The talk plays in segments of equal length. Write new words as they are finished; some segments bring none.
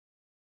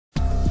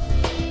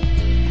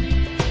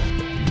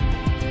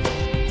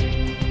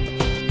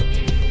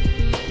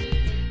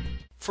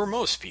For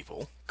most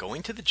people,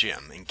 going to the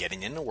gym and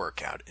getting in a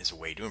workout is a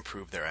way to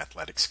improve their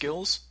athletic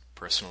skills,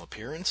 personal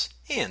appearance,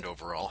 and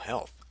overall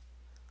health.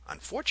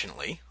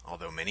 Unfortunately,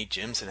 although many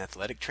gyms and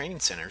athletic training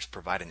centers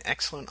provide an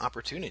excellent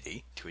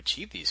opportunity to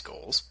achieve these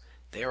goals,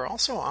 they are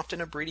also often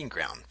a breeding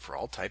ground for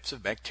all types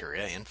of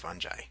bacteria and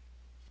fungi.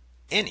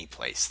 Any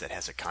place that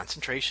has a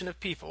concentration of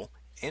people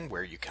and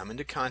where you come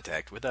into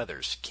contact with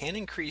others can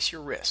increase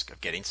your risk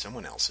of getting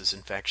someone else's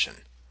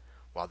infection.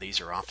 While these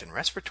are often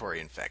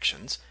respiratory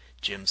infections,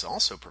 gyms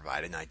also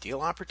provide an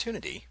ideal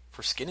opportunity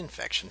for skin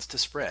infections to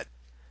spread.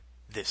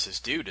 This is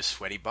due to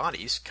sweaty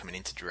bodies coming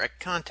into direct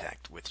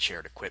contact with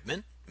shared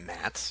equipment,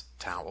 mats,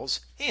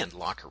 towels, and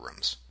locker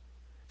rooms.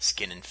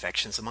 Skin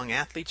infections among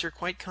athletes are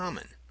quite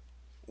common.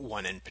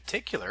 One in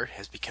particular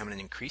has become an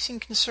increasing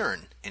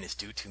concern and is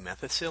due to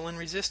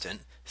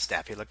methicillin-resistant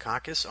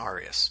Staphylococcus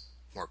aureus,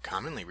 more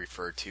commonly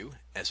referred to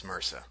as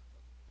MRSA.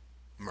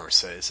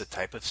 MRSA is a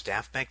type of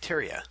staph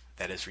bacteria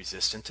that is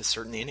resistant to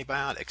certain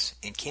antibiotics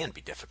and can be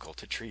difficult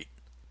to treat.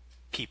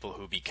 People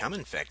who become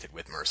infected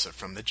with MRSA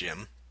from the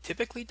gym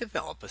typically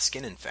develop a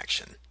skin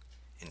infection.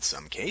 In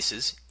some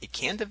cases, it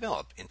can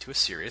develop into a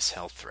serious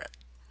health threat.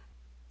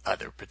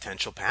 Other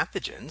potential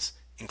pathogens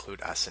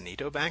include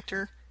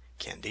Acinetobacter,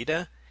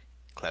 Candida,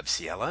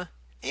 Klebsiella,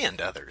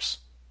 and others.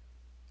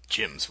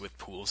 Gyms with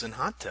pools and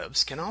hot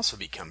tubs can also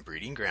become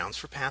breeding grounds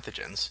for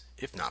pathogens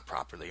if not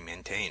properly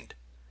maintained.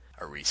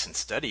 A recent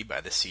study by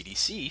the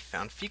CDC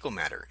found fecal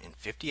matter in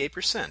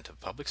 58% of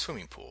public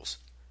swimming pools.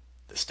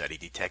 The study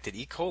detected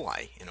E.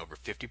 coli in over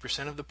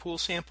 50% of the pool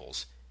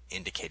samples,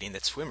 indicating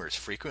that swimmers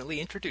frequently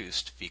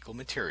introduced fecal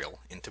material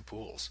into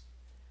pools.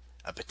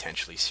 A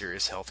potentially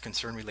serious health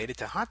concern related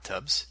to hot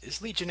tubs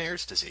is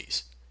Legionnaire's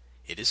disease.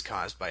 It is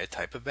caused by a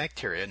type of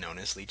bacteria known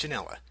as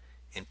Legionella,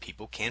 and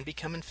people can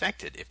become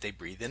infected if they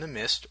breathe in a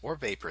mist or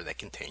vapor that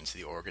contains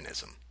the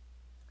organism.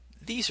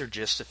 These are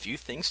just a few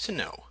things to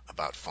know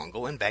about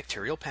fungal and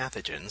bacterial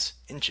pathogens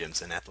in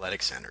gyms and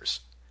athletic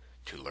centers.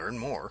 To learn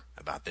more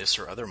about this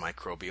or other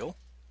microbial,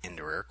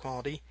 indoor air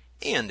quality,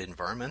 and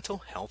environmental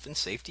health and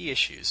safety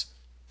issues,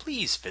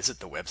 please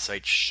visit the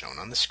website shown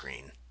on the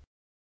screen.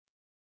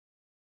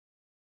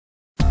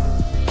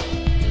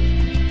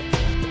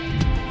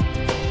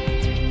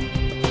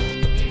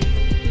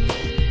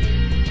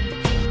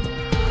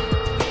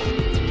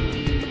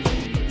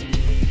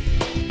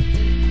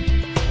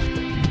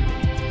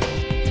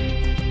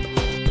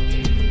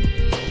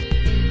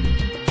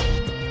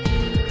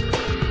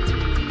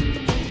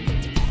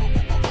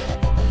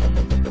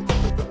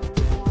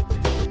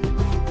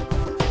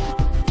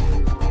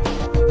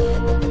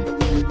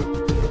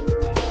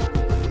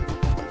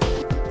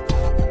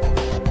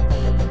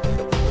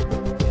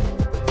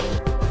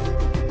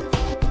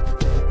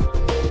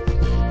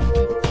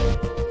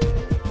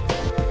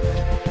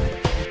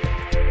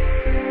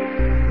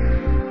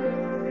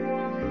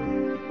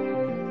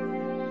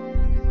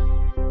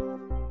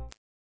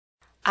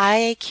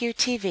 IAQ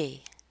TV,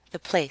 the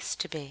place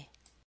to be.